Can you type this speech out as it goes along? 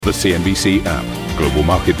The CNBC app. Global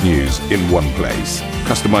market news in one place.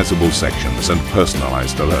 Customizable sections and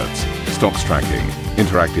personalized alerts. Stocks tracking,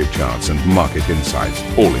 interactive charts and market insights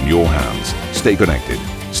all in your hands. Stay connected.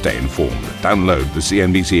 Stay informed. Download the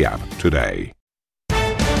CNBC app today.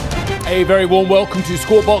 A very warm welcome to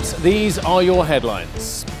Squawk. These are your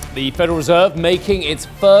headlines. The Federal Reserve making its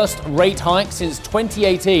first rate hike since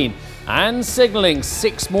 2018 and signaling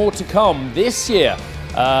 6 more to come this year.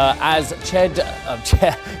 As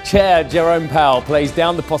Chair Jerome Powell plays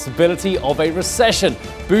down the possibility of a recession,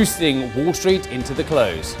 boosting Wall Street into the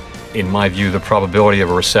close. In my view, the probability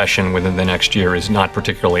of a recession within the next year is not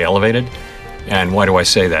particularly elevated. And why do I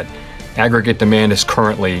say that? Aggregate demand is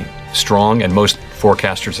currently strong, and most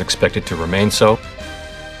forecasters expect it to remain so.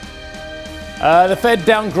 The Fed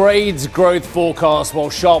downgrades growth forecasts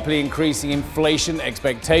while sharply increasing inflation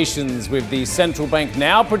expectations, with the central bank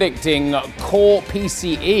now predicting core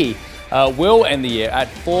PCE will end the year at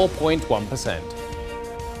 4.1%.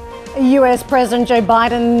 US President Joe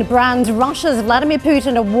Biden brands Russia's Vladimir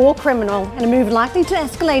Putin a war criminal in a move likely to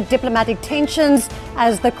escalate diplomatic tensions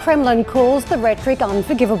as the Kremlin calls the rhetoric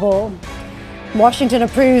unforgivable. Washington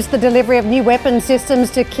approves the delivery of new weapon systems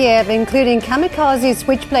to Kiev, including kamikaze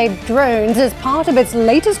Switchblade drones, as part of its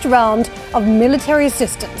latest round of military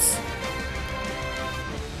assistance.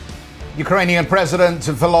 Ukrainian President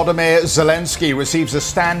Volodymyr Zelensky receives a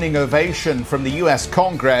standing ovation from the US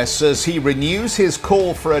Congress as he renews his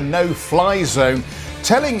call for a no-fly zone,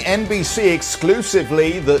 telling NBC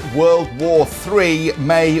exclusively that World War III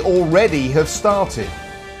may already have started.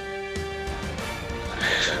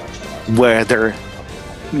 Whether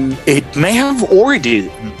it may have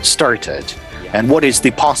already started, and what is the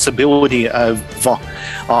possibility of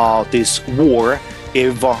this war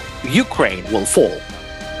if Ukraine will fall.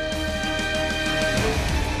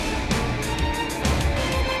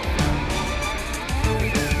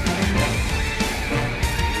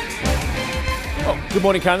 Good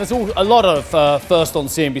morning, Karen. There's a lot of first on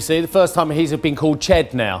CNBC. The first time he's been called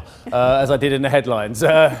Ched now, as I did in the headlines.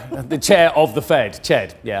 The chair of the Fed,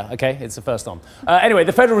 Ched. Yeah, okay, it's the first on. Anyway,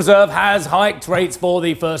 the Federal Reserve has hiked rates for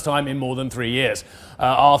the first time in more than 3 years.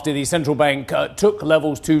 After the central bank took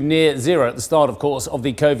levels to near zero at the start, of course, of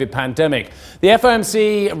the COVID pandemic. The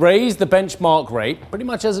FOMC raised the benchmark rate, pretty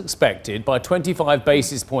much as expected, by 25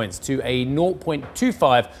 basis points to a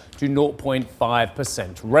 0.25 to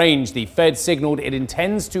 0.5% range. The Fed signaled it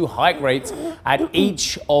intends to hike rates at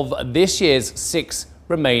each of this year's 6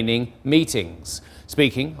 remaining meetings.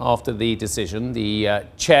 Speaking after the decision, the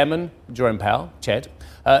chairman, Jerome Powell, Ched,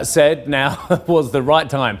 said now was the right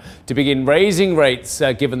time to begin raising rates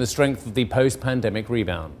given the strength of the post-pandemic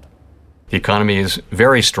rebound. The economy is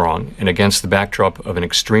very strong, and against the backdrop of an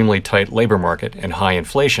extremely tight labor market and high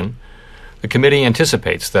inflation, the committee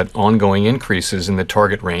anticipates that ongoing increases in the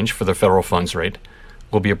target range for the federal funds rate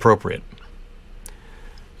will be appropriate.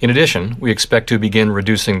 In addition, we expect to begin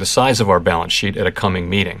reducing the size of our balance sheet at a coming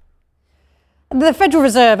meeting. The Federal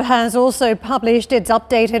Reserve has also published its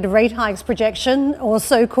updated rate hikes projection, or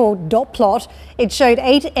so-called dot plot. It showed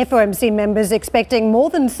 8 FOMC members expecting more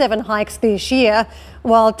than 7 hikes this year,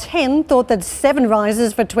 while 10 thought that 7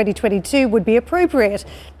 rises for 2022 would be appropriate.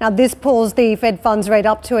 Now, this pulls the Fed funds rate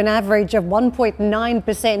up to an average of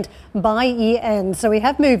 1.9% by year end. So we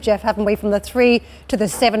have moved, Jeff, haven't we, from the 3 to the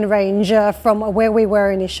 7 range from where we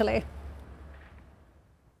were initially.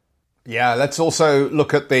 Yeah, let's also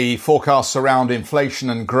look at the forecasts around inflation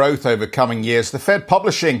and growth over coming years. The Fed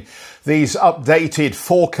publishing these updated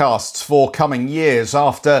forecasts for coming years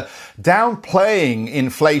after downplaying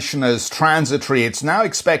inflation as transitory. It's now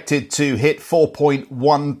expected to hit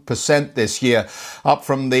 4.1% this year, up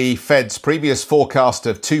from the Fed's previous forecast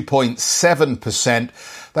of 2.7%.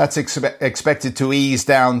 That's expected to ease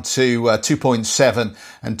down to 2.7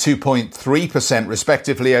 and 2.3%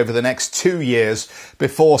 respectively over the next 2 years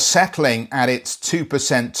before settling at its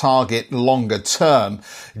 2% target longer term.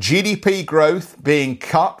 GDP growth being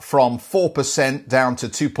cut from 4% down to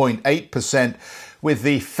 2.8%, with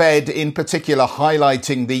the Fed in particular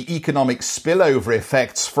highlighting the economic spillover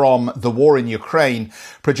effects from the war in Ukraine.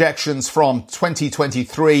 Projections from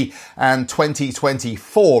 2023 and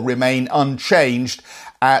 2024 remain unchanged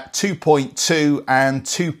at 2.2 and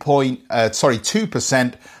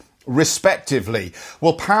 2% respectively.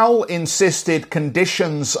 Well, Powell insisted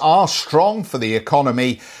conditions are strong for the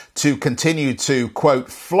economy to continue to,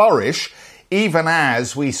 quote, flourish, even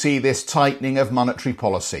as we see this tightening of monetary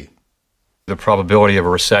policy. The probability of a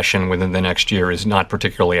recession within the next year is not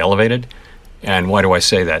particularly elevated. And why do I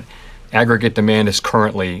say that? Aggregate demand is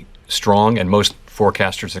currently strong, and most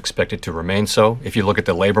Forecasters expect it to remain so. If you look at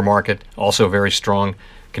the labor market, also very strong.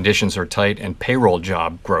 Conditions are tight, and payroll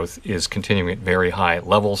job growth is continuing at very high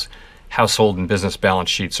levels. Household and business balance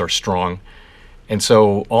sheets are strong. And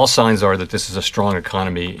so all signs are that this is a strong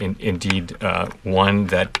economy, indeed one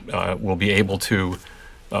that will be able to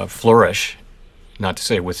flourish, not to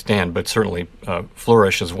say withstand, but certainly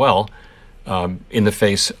flourish as well in the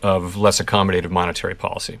face of less accommodative monetary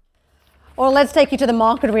policy. Well, let's take you to the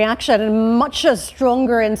market reaction, and much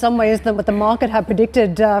stronger in some ways than what the market had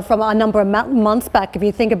predicted from a number of months back. If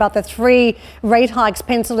you think about the 3 rate hikes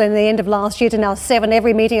penciled in the end of last year to now 7,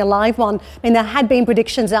 every meeting a live one. I mean, there had been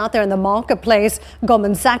predictions out there in the marketplace.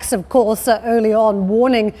 Goldman Sachs, of course, early on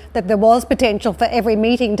warning that there was potential for every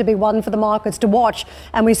meeting to be one for the markets to watch.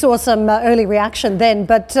 And we saw some early reaction then.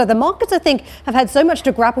 But the markets, I think, have had so much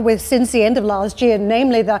to grapple with since the end of last year,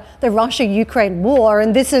 namely the Russia-Ukraine war.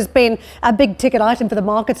 And this has been a big ticket item for the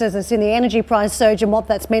markets as it's in the energy price surge and what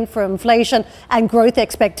that's meant for inflation and growth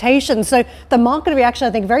expectations. So the market reaction,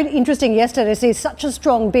 I think, very interesting yesterday to see such a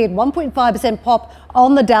strong bid, 1.5% pop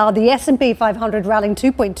on the Dow, the S&P 500 rallying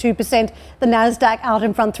 2.2%, the Nasdaq out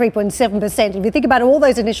in front 3.7%. If you think about all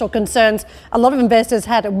those initial concerns a lot of investors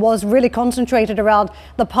had, it was really concentrated around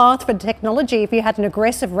the path for technology. If you had an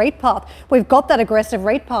aggressive rate path, we've got that aggressive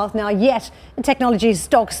rate path now, yet technology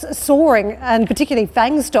stocks soaring, and particularly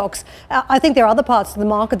FANG stocks. I think there are other parts of the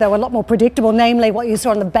market that were a lot more predictable, namely what you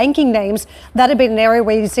saw in the banking names. That had been an area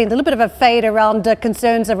where you've seen a little bit of a fade around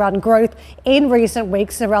concerns around growth in recent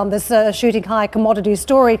weeks around this shooting high commodity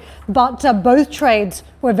story, but both trades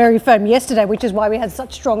were very firm yesterday, which is why we had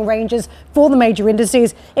such strong ranges for the major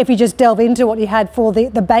indices. If you just delve into what you had for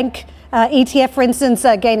the bank ETF, for instance,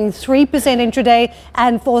 gaining 3% intraday,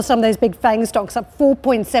 and for some of those big FANG stocks up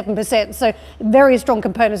 4.7%. So very strong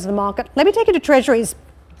components of the market. Let me take you to treasuries.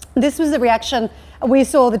 This was the reaction. We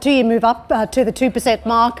saw the 2-year move up to the 2%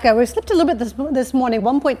 mark. We slipped a little bit this morning,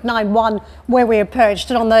 1.91 where we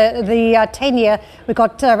approached. And on the 10-year, we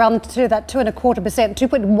got around to that 2.25%,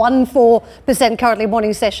 2.14% currently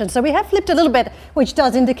morning session. So we have flipped a little bit, which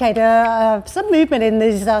does indicate some movement in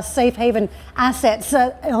these safe haven assets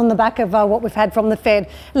on the back of what we've had from the Fed.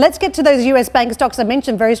 Let's get to those US bank stocks. I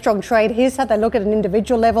mentioned very strong trade. Here's how they look at an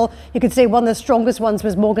individual level. You can see one of the strongest ones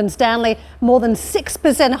was Morgan Stanley, more than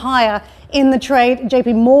 6% higher in the trade.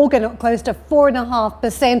 JP Morgan close to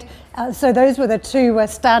 4.5%. So those were the two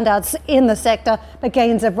standouts in the sector, but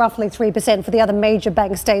gains of roughly 3% for the other major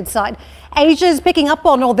bank stateside. Asia's picking up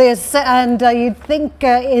on all this, and you'd think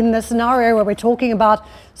in the scenario where we're talking about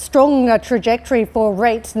strong trajectory for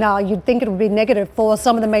rates now, you'd think it would be negative for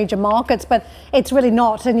some of the major markets, but it's really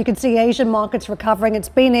not. And you can see Asian markets recovering. It's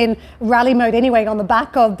been in rally mode anyway on the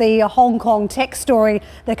back of the Hong Kong tech story,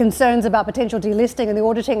 the concerns about potential delisting and the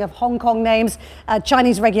auditing of Hong Kong names,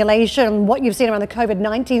 Chinese regulation, what you've seen around the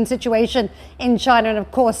COVID-19 situation in China, and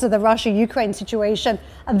of course the Russia-Ukraine situation.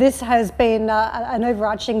 This has been an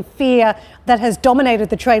overarching fear that has dominated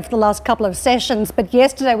the trade for the last couple of sessions. But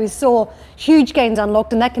yesterday we saw huge gains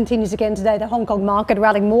unlocked, and that continues again today. The Hong Kong market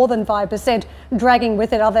rallying more than 5%, dragging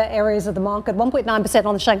with it other areas of the market, 1.9%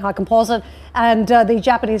 on the Shanghai Composite. And the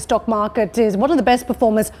Japanese stock market is one of the best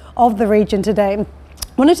performers of the region today. I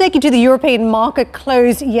want to take you to the European market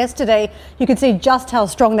close yesterday. You can see just how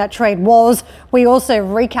strong that trade was. We also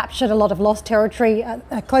recaptured a lot of lost territory,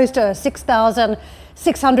 close to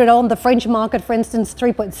 6,600 on the French market, for instance,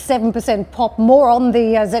 3.7% pop, more on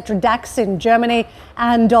the Xetra DAX in Germany,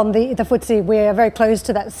 and on the FTSE, we're very close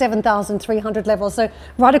to that 7,300 level. So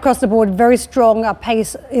right across the board, very strong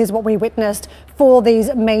pace is what we witnessed for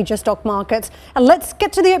these major stock markets. And let's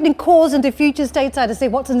get to the opening calls into futures stateside to see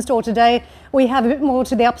what's in store today. We have a bit more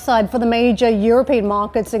to the upside for the major European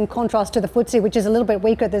markets in contrast to the FTSE, which is a little bit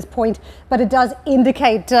weaker at this point, but it does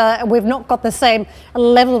indicate we've not got the same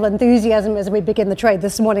level of enthusiasm as we begin the trade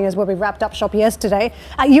this morning as where we wrapped up shop yesterday.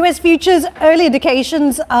 US futures, early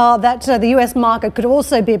indications are that the US market could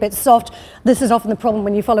also be a bit soft. This is often the problem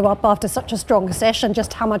when you follow up after such a strong session,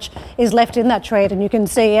 just how much is left in that trade. And you can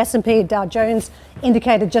see S&P, Dow Jones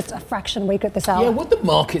indicated just a fraction weaker at this hour. Yeah, would the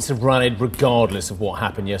markets have run regardless of what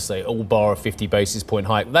happened yesterday, all bar a 50 basis point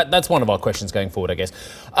hike? That's one of our questions going forward, I guess.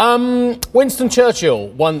 Winston Churchill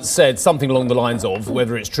once said something along the lines of,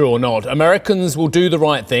 whether it's true or not, Americans will do the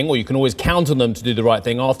right thing, or you can always count on them to do the right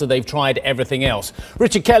thing after they've tried everything else.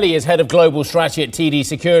 Richard Kelly is head of global strategy at TD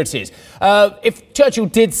Securities. If Churchill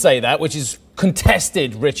did say that, which is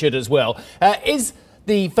contested, Richard, as well, is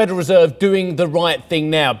the Federal Reserve doing the right thing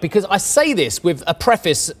now? Because I say this with a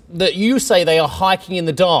preface that you say they are hiking in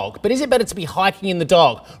the dark, but is it better to be hiking in the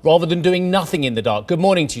dark rather than doing nothing in the dark? Good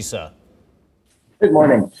morning to you, sir. Good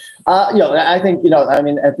morning. I think,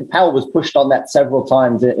 I think Powell was pushed on that several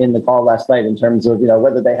times in the call last night in terms of,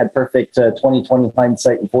 whether they had perfect 2020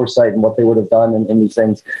 hindsight and foresight and what they would have done in these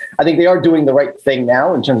things. I think they are doing the right thing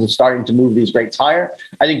now in terms of starting to move these rates higher.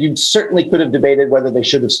 I think you certainly could have debated whether they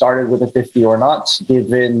should have started with a 50 or not,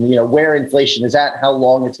 given, where inflation is at, how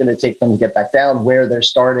long it's going to take them to get back down, where they're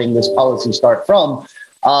starting this policy start from.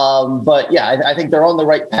 But yeah, I think they're on the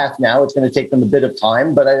right path now. It's going to take them a bit of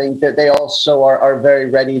time, but I think that they also are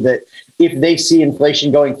very ready that if they see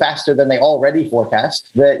inflation going faster than they already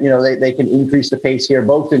forecast, that, they can increase the pace here,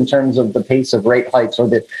 both in terms of the pace of rate hikes or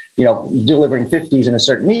the, delivering 50s in a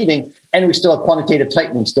certain meeting. And we still have quantitative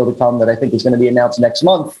tightening still to come that I think is going to be announced next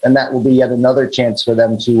month. And that will be yet another chance for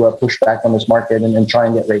them to push back on this market and try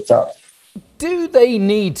and get rates up. Do they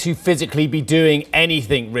need to physically be doing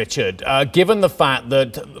anything, Richard, given the fact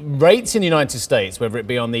that rates in the United States, whether it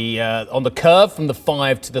be on the curve from the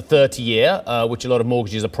 5 to the 30-year, which a lot of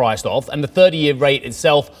mortgages are priced off, and the 30-year rate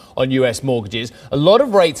itself on US mortgages, a lot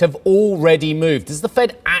of rates have already moved. Does the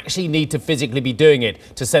Fed actually need to physically be doing it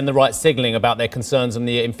to send the right signaling about their concerns on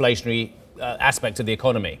the inflationary aspect of the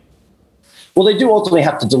economy? Well, they do ultimately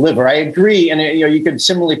have to deliver. I agree. And, you could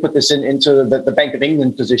similarly put this into the Bank of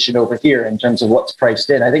England position over here in terms of what's priced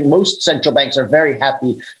in. I think most central banks are very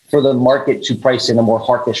happy for the market to price in a more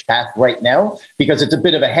hawkish path right now because it's a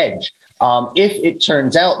bit of a hedge. If it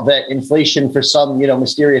turns out that inflation for some,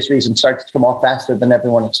 mysterious reason starts to come off faster than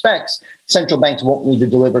everyone expects, central banks won't need to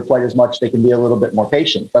deliver quite as much. They can be a little bit more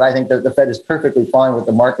patient. But I think that the Fed is perfectly fine with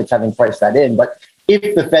the markets having priced that in. But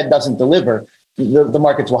if the Fed doesn't deliver, the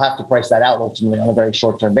markets will have to price that out ultimately on a very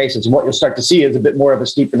short-term basis. And what you'll start to see is a bit more of a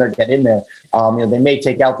steepener get in there. They may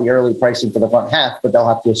take out the early pricing for the front half, but they'll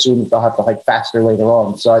have to assume that they'll have to hike faster later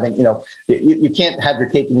on. So I think, you can't have your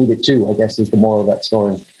cake and eat it too, I guess is the moral of that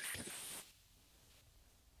story.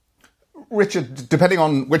 Richard, depending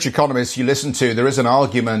on which economists you listen to, there is an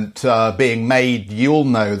argument being made, you'll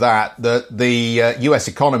know that the US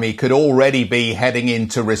economy could already be heading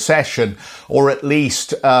into recession or at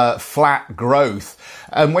least flat growth.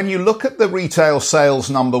 And when you look at the retail sales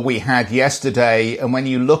number we had yesterday, and when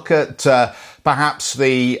you look at perhaps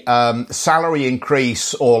the salary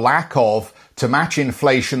increase or lack of to match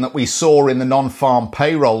inflation that we saw in the non-farm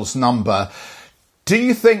payrolls number, do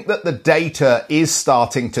you think that the data is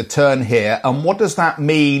starting to turn here? And what does that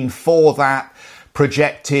mean for that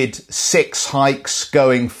projected 6 hikes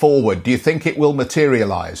going forward? Do you think it will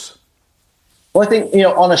materialize? Well, I think,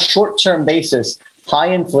 on a short-term basis,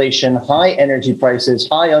 high inflation, high energy prices,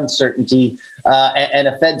 high uncertainty, and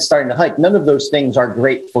a Fed starting to hike, none of those things are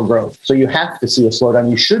great for growth. So you have to see a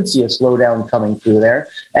slowdown. You should see a slowdown coming through there.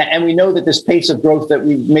 And we know that this pace of growth that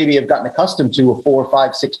we maybe have gotten accustomed to, a 4,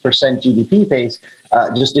 5, 6% GDP pace,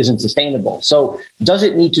 just isn't sustainable. So does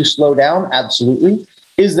it need to slow down? Absolutely.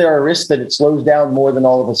 Is there a risk that it slows down more than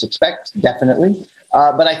all of us expect? Definitely.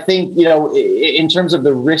 But I think, in terms of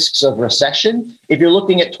the risks of recession, if you're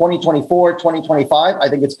looking at 2024, 2025, I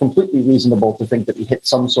think it's completely reasonable to think that we hit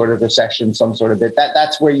some sort of recession, some sort of bit.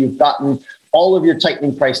 That's where you've gotten all of your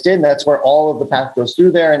tightening priced in. That's where all of the path goes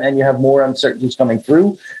through there, and you have more uncertainties coming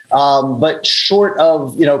through. But short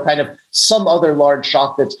of, kind of some other large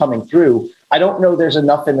shock that's coming through, I don't know there's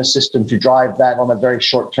enough in the system to drive that on a very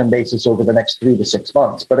short-term basis over the next 3 to 6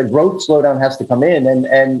 months. But a growth slowdown has to come in.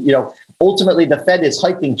 And ultimately, the Fed is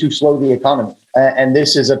hiking to slow the economy. And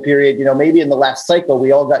this is a period, maybe in the last cycle,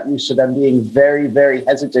 we all got used to them being very, very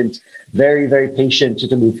hesitant, very, very patient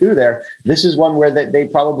to move through there. This is one where they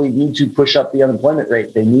probably need to push up the unemployment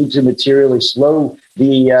rate. They need to materially slow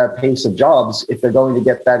the pace of jobs if they're going to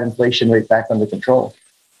get that inflation rate back under control.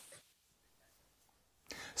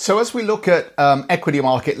 So as we look at equity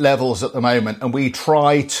market levels at the moment, and we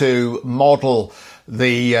try to model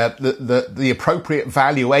the appropriate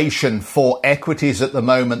valuation for equities at the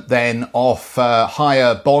moment, then off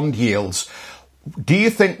higher bond yields, do you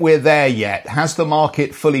think we're there yet? Has the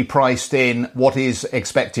market fully priced in what is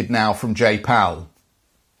expected now from Jay Powell?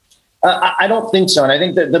 I don't think so. And I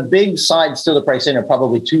think that the big sides to the price in are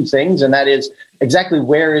probably 2 things. And that is exactly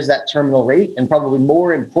where is that terminal rate? And probably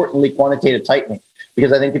more importantly, quantitative tightening.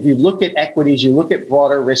 Because I think if you look at equities, you look at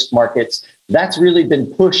broader risk markets, that's really been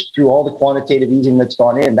pushed through all the quantitative easing that's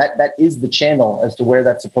gone in. That is the channel as to where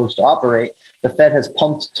that's supposed to operate. The Fed has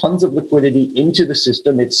pumped tons of liquidity into the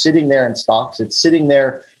system. It's sitting there in stocks. It's sitting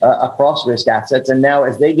there across risk assets. And now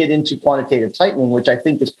as they get into quantitative tightening, which I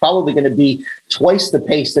think is probably going to be twice the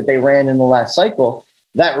pace that they ran in the last cycle,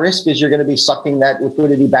 that risk is you're going to be sucking that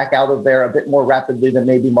liquidity back out of there a bit more rapidly than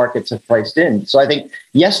maybe markets have priced in. So I think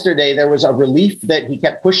yesterday there was a relief that he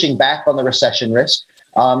kept pushing back on the recession risk.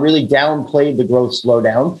 really downplayed the growth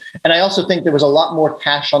slowdown. And I also think there was a lot more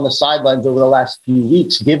cash on the sidelines over the last few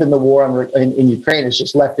weeks, given the war in Ukraine has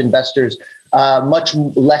just left investors much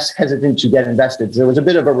less hesitant to get invested. So there was a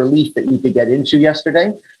bit of a relief that you could get into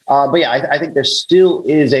yesterday. But yeah, I think there still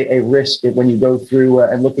is a risk when you go through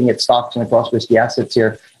and looking at stocks and across risky assets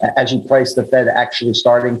here, as you price the Fed actually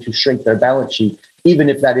starting to shrink their balance sheet, even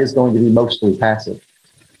if that is going to be mostly passive.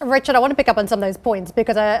 Richard, I want to pick up on some of those points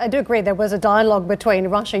because I do agree there was a dialogue between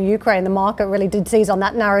Russia and Ukraine. The market really did seize on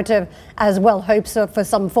that narrative as well, hopes for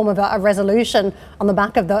some form of a resolution on the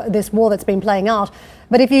back of this war that's been playing out.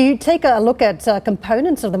 But if you take a look at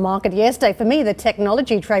components of the market yesterday, for me, the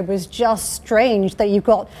technology trade was just strange that you've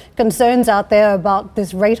got concerns out there about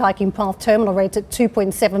this rate hiking path, terminal rates at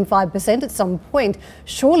 2.75% at some point.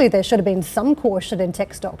 Surely there should have been some caution in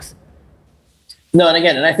tech stocks. No,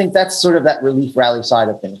 and I think that's sort of that relief rally side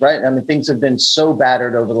of things, right? I mean, things have been so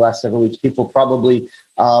battered over the last several weeks, people probably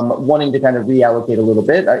wanting to kind of reallocate a little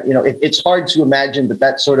bit. It's hard to imagine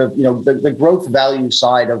that sort of, the growth value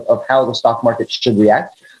side of how the stock market should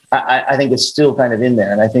react, I think is still kind of in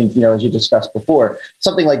there. And I think, as you discussed before,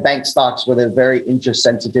 something like bank stocks where they're very interest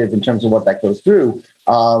sensitive in terms of what that goes through.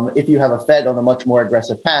 If you have a Fed on a much more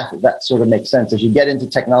aggressive path, that sort of makes sense. As you get into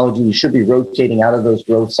technology, you should be rotating out of those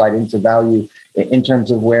growth side into value in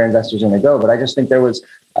terms of where investors are going to go. But I just think there was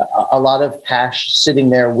a lot of cash sitting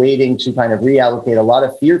there waiting to kind of reallocate, a lot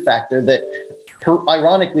of fear factor that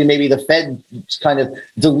ironically, maybe the Fed kind of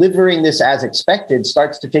delivering this as expected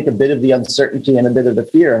starts to take a bit of the uncertainty and a bit of the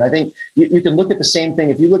fear. And I think you can look at the same thing.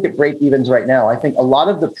 If you look at break evens right now, I think a lot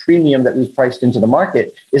of the premium that we've priced into the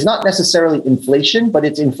market is not necessarily inflation, but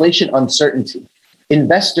it's inflation uncertainty.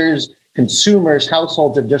 Investors, consumers,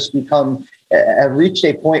 households have reached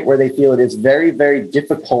a point where they feel it is very, very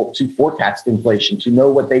difficult to forecast inflation, to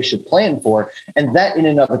know what they should plan for. And that in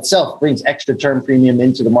and of itself brings extra term premium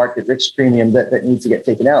into the market, risk premium that needs to get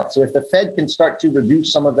taken out. So if the Fed can start to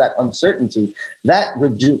reduce some of that uncertainty, that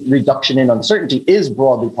reduction in uncertainty is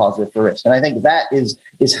broadly positive for risk. And I think that is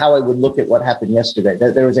how I would look at what happened yesterday.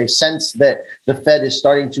 That there was a sense that the Fed is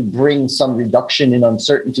starting to bring some reduction in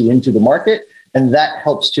uncertainty into the market. And that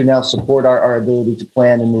helps to now support our ability to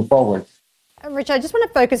plan and move forward. Richard, I just want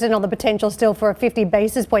to focus in on the potential still for a 50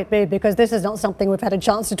 basis point move, because this is not something we've had a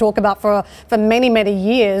chance to talk about for many, many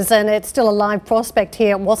years, and it's still a live prospect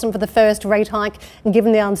here. It wasn't for the first rate hike, and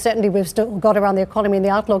given the uncertainty we've still got around the economy and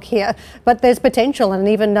the outlook here, but there's potential. And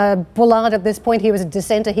even Bullard at this point, he was a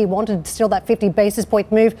dissenter. He wanted still that 50 basis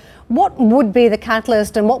point move. What would be the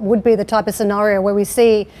catalyst, and what would be the type of scenario where we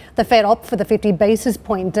see the Fed opt for the 50 basis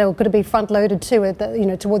point? Or could it be front loaded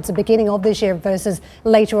towards the beginning of this year versus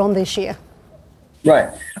later on this year? Right.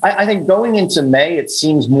 I think going into May, it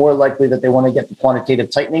seems more likely that they want to get the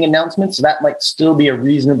quantitative tightening announcement. So that might still be a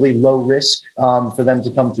reasonably low risk for them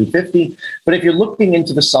to come through 50. But if you're looking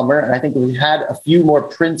into the summer, and I think we've had a few more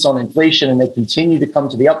prints on inflation and they continue to come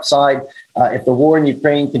to the upside, if the war in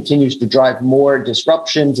Ukraine continues to drive more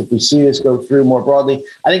disruptions, if we see this go through more broadly,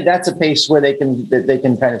 I think that's a pace where they can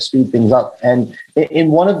kind of speed things up. And in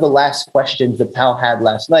one of the last questions that Powell had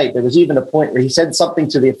last night, there was even a point where he said something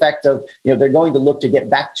to the effect of, they're going to look to get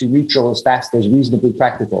back to neutral as fast as reasonably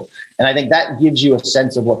practical. And I think that gives you a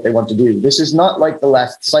sense of what they want to do. This is not like the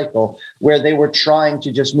last cycle where they were trying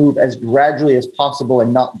to just move as gradually as possible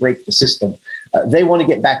and not break the system. They want to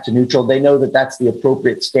get back to neutral. They know that that's the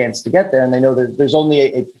appropriate stance to get there, and they know that there's only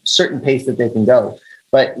a certain pace that they can go.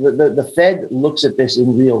 But the Fed looks at this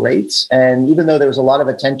in real rates, and even though there was a lot of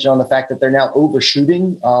attention on the fact that they're now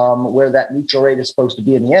overshooting where that neutral rate is supposed to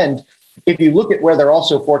be in the end, if you look at where they're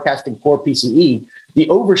also forecasting core PCE, the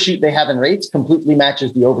overshoot they have in rates completely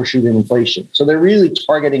matches the overshoot in inflation. So they're really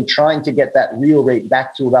targeting trying to get that real rate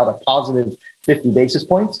back to about a positive 50 basis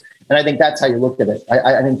points. And I think that's how you look at it.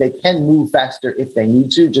 I think they can move faster if they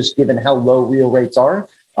need to, just given how low real rates are.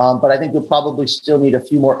 But I think you'll probably still need a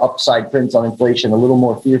few more upside prints on inflation, a little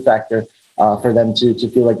more fear factor for them to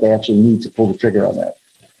feel like they actually need to pull the trigger on that.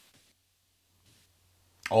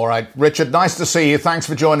 All right, Richard, nice to see you. Thanks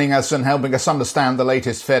for joining us and helping us understand the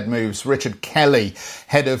latest Fed moves. Richard Kelly,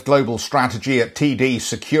 Head of Global Strategy at TD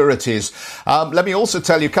Securities. Let me also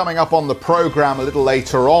tell you, coming up on the program a little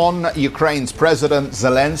later on, Ukraine's President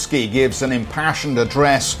Zelensky gives an impassioned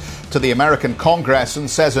address to the American Congress and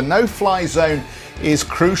says a no-fly zone is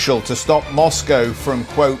crucial to stop Moscow from,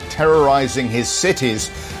 quote, terrorizing his cities.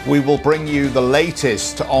 We will bring you the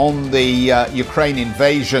latest on the Ukraine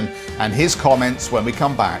invasion and his comments when we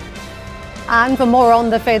come back. And for more on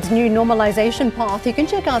the Fed's new normalization path, you can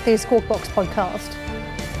check out the Squawk Box podcast.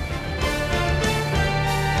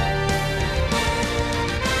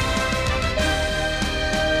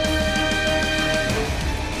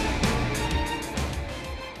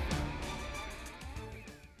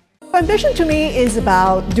 ambition to me is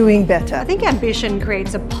about doing better. I think ambition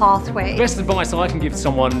creates a pathway. The best advice I can give to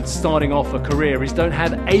someone starting off a career is don't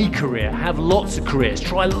have a career, have lots of careers,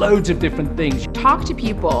 try loads of different things. Talk to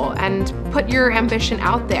people and put your ambition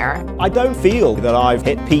out there. I don't feel that I've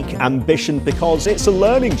hit peak ambition because it's a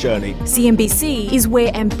learning journey. CNBC is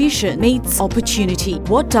where ambition meets opportunity.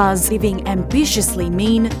 What does living ambitiously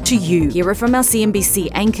mean to you? Hear it from our CNBC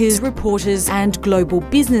anchors, reporters, and global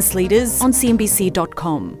business leaders on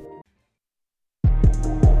CNBC.com.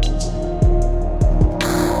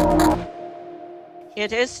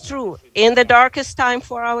 It is true, in the darkest time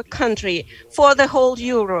for our country, for the whole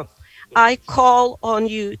Europe, I call on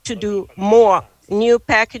you to do more. New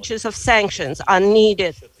packages of sanctions are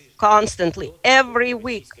needed constantly, every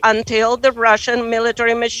week, until the Russian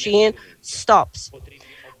military machine stops.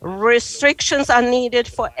 Restrictions are needed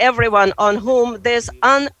for everyone on whom this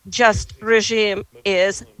unjust regime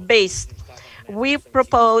is based. We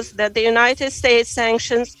propose that the United States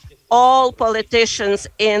sanctions all politicians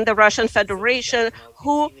in the Russian Federation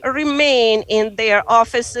who remain in their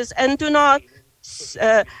offices and do not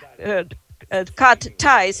cut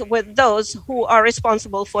ties with those who are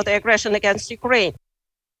responsible for the aggression against Ukraine.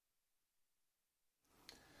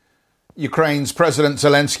 Ukraine's President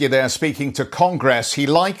Zelensky there speaking to Congress. He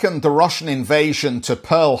likened the Russian invasion to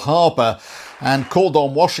Pearl Harbor and called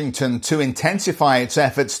on Washington to intensify its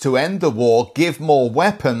efforts to end the war, give more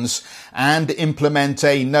weapons and implement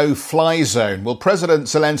a no-fly zone. Well, President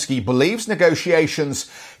Zelensky believes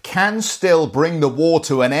negotiations can still bring the war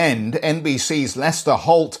to an end. NBC's Lester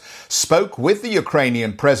Holt spoke with the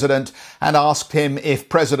Ukrainian president and asked him if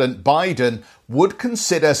President Biden would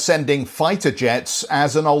consider sending fighter jets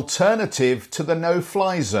as an alternative to the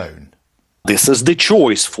no-fly zone. This is the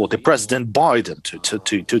choice for the President Biden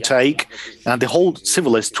to take, and the whole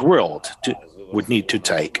civilized world would need to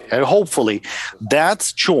take. And hopefully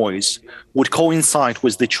that choice would coincide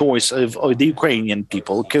with the choice of the Ukrainian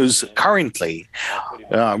people, because currently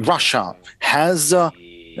Russia has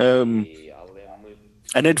an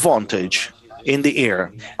advantage in the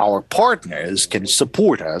air. Our partners can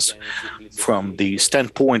support us from the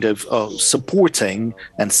standpoint of supporting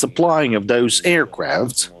and supplying of those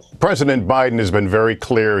aircraft. President Biden has been very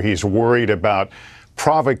clear he's worried about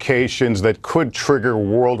provocations that could trigger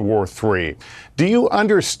World War III. Do you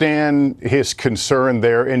understand his concern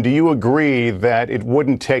there, and do you agree that it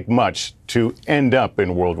wouldn't take much to end up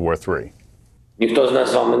in World War III?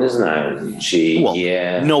 Well,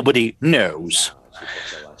 nobody knows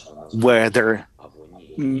whether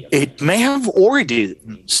it may have already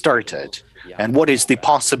started, and what is the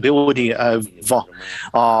possibility of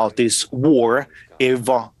this war if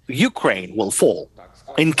Ukraine will fall,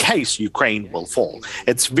 in case Ukraine will fall.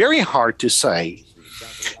 It's very hard to say.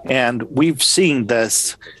 And we've seen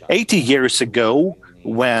this 80 years ago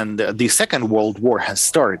when the Second World War has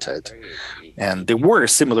started. And there were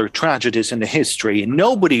similar tragedies in the history.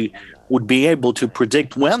 Nobody would be able to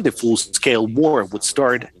predict when the full-scale war would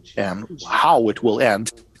start and how it will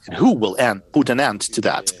end and who will put an end to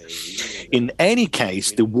that. In any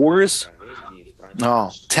case, the wars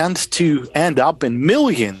tend to end up in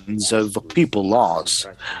millions of people lost.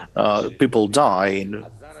 People die, and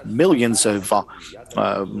millions of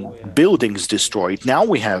buildings destroyed. Now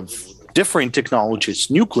we have different technologies,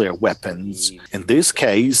 nuclear weapons. In this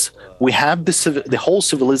case, we have the whole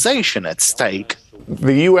civilization at stake.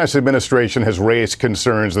 The U.S. administration has raised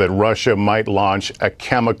concerns that Russia might launch a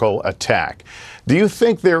chemical attack. Do you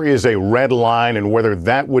think there is a red line, and whether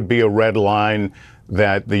that would be a red line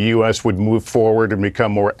that the U.S. would move forward and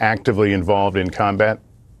become more actively involved in combat?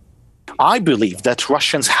 I believe that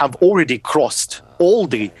Russians have already crossed all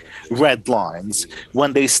the red lines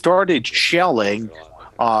when they started shelling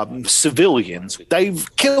civilians.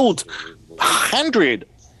 They've killed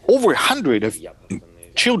over 100 of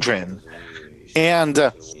children.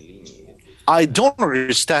 And I don't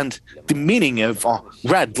understand the meaning of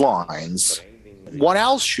red lines. What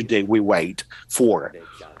else should we wait for?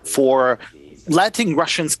 For letting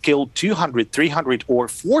Russians kill 200, 300, or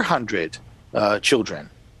 400 children?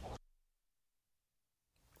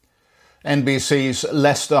 NBC's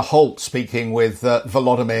Lester Holt speaking with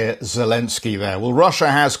Volodymyr Zelensky there. Well,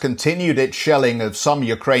 Russia has continued its shelling of some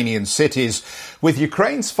Ukrainian cities, with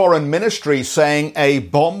Ukraine's foreign ministry saying a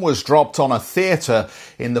bomb was dropped on a theatre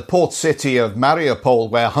in the port city of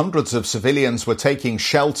Mariupol, where hundreds of civilians were taking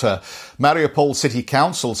shelter. Mariupol City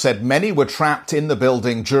Council said many were trapped in the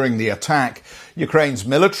building during the attack. Ukraine's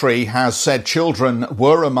military has said children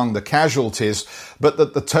were among the casualties, but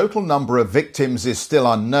that the total number of victims is still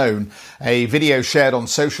unknown. A video shared on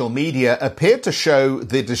social media appeared to show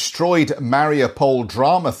the destroyed Mariupol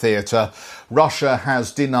drama theatre. Russia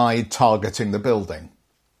has denied targeting the building.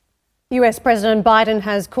 US President Biden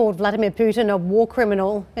has called Vladimir Putin a war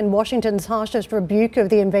criminal in Washington's harshest rebuke of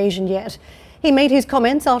the invasion yet. He made his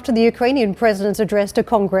comments after the Ukrainian president's address to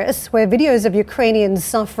Congress, where videos of Ukrainians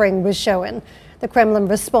suffering was shown. The Kremlin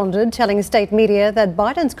responded, telling state media that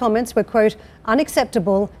Biden's comments were, quote,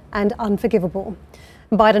 unacceptable and unforgivable.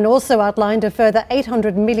 Biden also outlined a further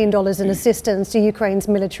 $800 million in assistance to Ukraine's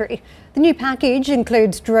military. The new package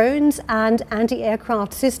includes drones and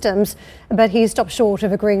anti-aircraft systems, but he stopped short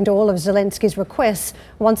of agreeing to all of Zelensky's requests,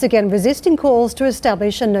 once again resisting calls to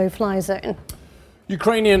establish a no-fly zone.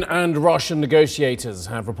 Ukrainian and Russian negotiators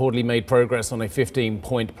have reportedly made progress on a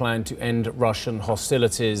 15-point plan to end Russian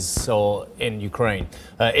hostilities in Ukraine.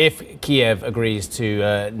 If Kiev agrees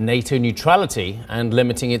to NATO neutrality and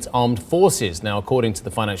limiting its armed forces. Now, according to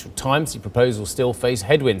the Financial Times, the proposal still face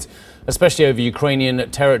headwinds, especially over Ukrainian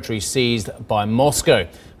territory seized by Moscow,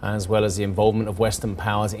 as well as the involvement of Western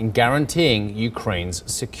powers in guaranteeing Ukraine's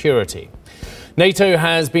security. NATO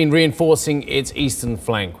has been reinforcing its eastern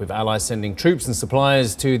flank, with allies sending troops and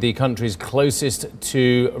supplies to the countries closest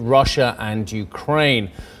to Russia and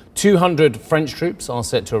Ukraine. 200 French troops are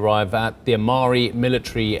set to arrive at the Amari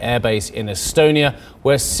military airbase in Estonia,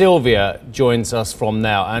 where Sylvia joins us from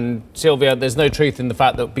now. And Sylvia, there's no truth in the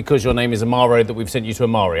fact that because your name is Amaro that we've sent you to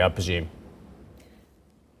Amari, I presume.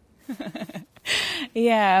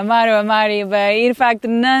 Yeah, Amari, but in fact,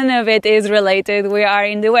 none of it is related. We are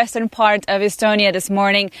in the western part of Estonia this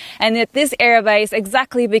morning, and at this airbase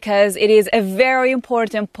exactly because it is a very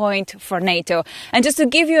important point for NATO. And just to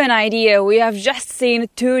give you an idea, we have just seen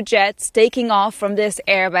 2 jets taking off from this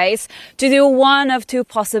airbase to do one of 2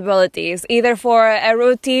 possibilities, either for a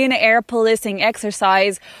routine air policing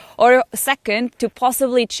exercise, or second, to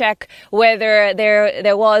possibly check whether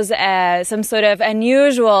there was some sort of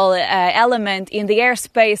unusual element in the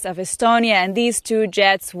airspace of Estonia, and these 2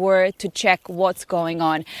 jets were to check what's going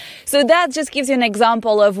on. So that just gives you an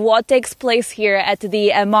example of what takes place here at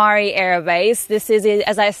the Amari airbase. This is,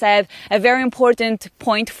 as I said, a very important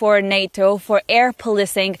point for NATO for air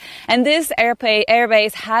policing, and this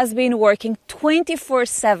airbase has been working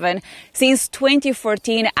 24/7 since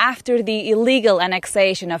 2014 after the illegal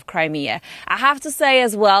annexation of Crimea. I have to say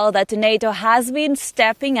as well that NATO has been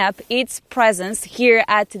stepping up its presence here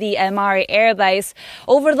at the Amari airbase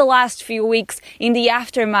over the last few weeks in the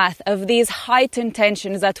aftermath of these heightened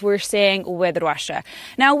tensions that we're seeing with Russia.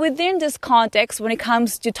 Now, within this context, when it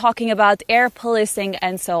comes to talking about air policing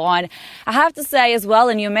and so on, I have to say as well,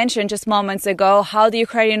 and you mentioned just moments ago how the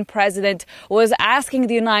Ukrainian president was asking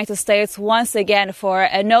the United States once again for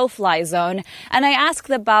a no-fly zone. And I asked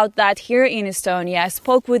about that here in Estonia. I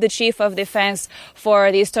spoke with the chief of defense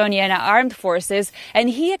for the Estonian armed forces, and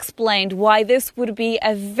he explained why this would be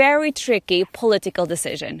a very tricky political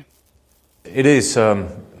decision. It is a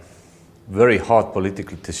very hard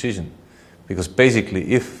political decision, because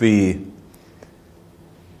basically if the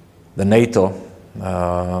NATO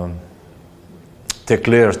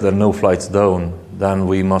declares the no-flight zone, then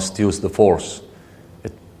we must use the force.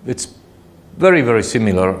 It's very, very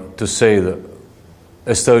similar to say that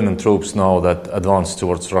Estonian troops now that advance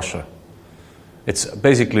towards Russia. It's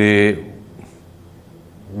basically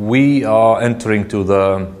we are entering to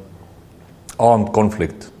the armed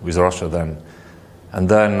conflict with Russia then. And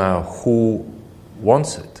then who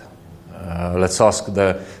wants it? Let's ask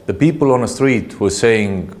the people on the street who are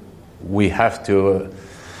saying we have to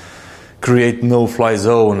create no-fly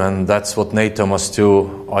zone and that's what NATO must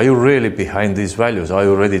do. Are you really behind these values? Are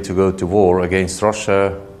you ready to go to war against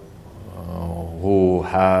Russia, who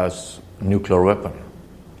has a nuclear weapon?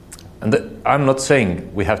 And I'm not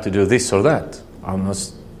saying we have to do this or that. I'm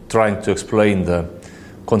just trying to explain the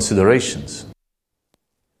considerations.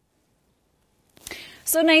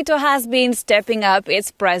 So NATO has been stepping up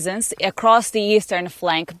its presence across the eastern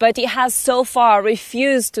flank, but it has so far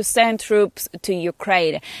refused to send troops to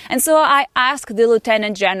Ukraine. And so I asked the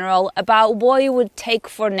Lieutenant General about what it would take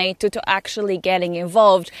for NATO to actually getting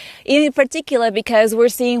involved, in particular because we're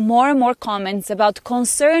seeing more and more comments about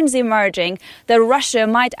concerns emerging that Russia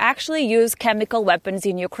might actually use chemical weapons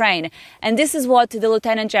in Ukraine. And this is what the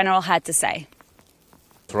Lieutenant General had to say.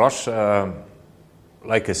 Russia,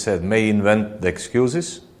 like I said, may invent the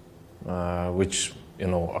excuses, which,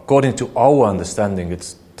 according to our understanding,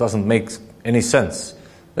 it doesn't make any sense.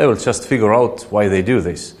 They will just figure out why they do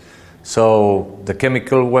this. So the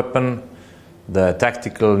chemical weapon, the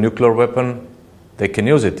tactical nuclear weapon, they can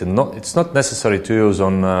use it. And it's not necessary to use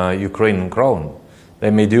on Ukrainian crown. They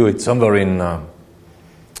may do it somewhere in, I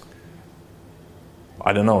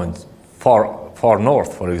don't know, in far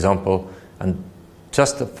north, for example. And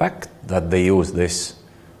just the fact that they use this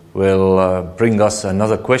will bring us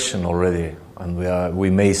another question already. And we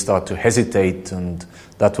may start to hesitate, and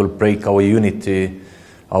that will break our unity,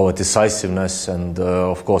 our decisiveness, and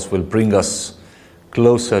of course will bring us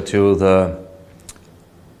closer to the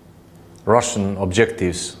Russian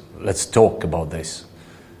objectives. Let's talk about this.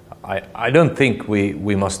 I don't think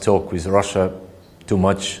we must talk with Russia too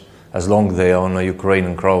much as long as they are on a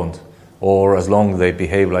Ukrainian ground, or as long as they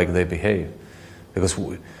behave like they behave. Because,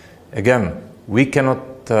 again, we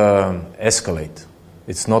cannot escalate.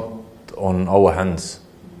 It's not on our hands.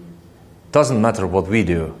 Doesn't matter what we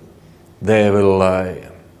do. They will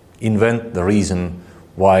invent the reason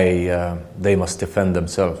why they must defend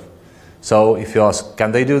themselves. So if you ask,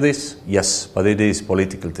 can they do this? Yes, but it is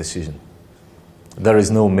political decision. There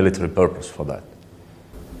is no military purpose for that.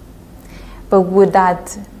 But would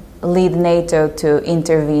that lead NATO to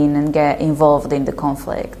intervene and get involved in the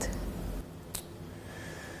conflict?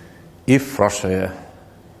 If Russia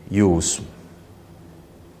use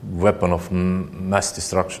weapon of mass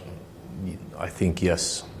destruction, I think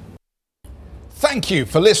yes. Thank you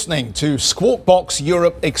for listening to Squawk Box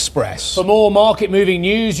Europe Express. For more market-moving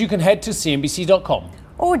news, you can head to cnbc.com.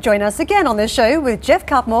 Or join us again on the show with Jeff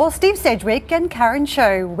Cutmore, Steve Sedgwick and Karen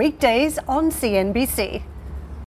Cho, weekdays on CNBC.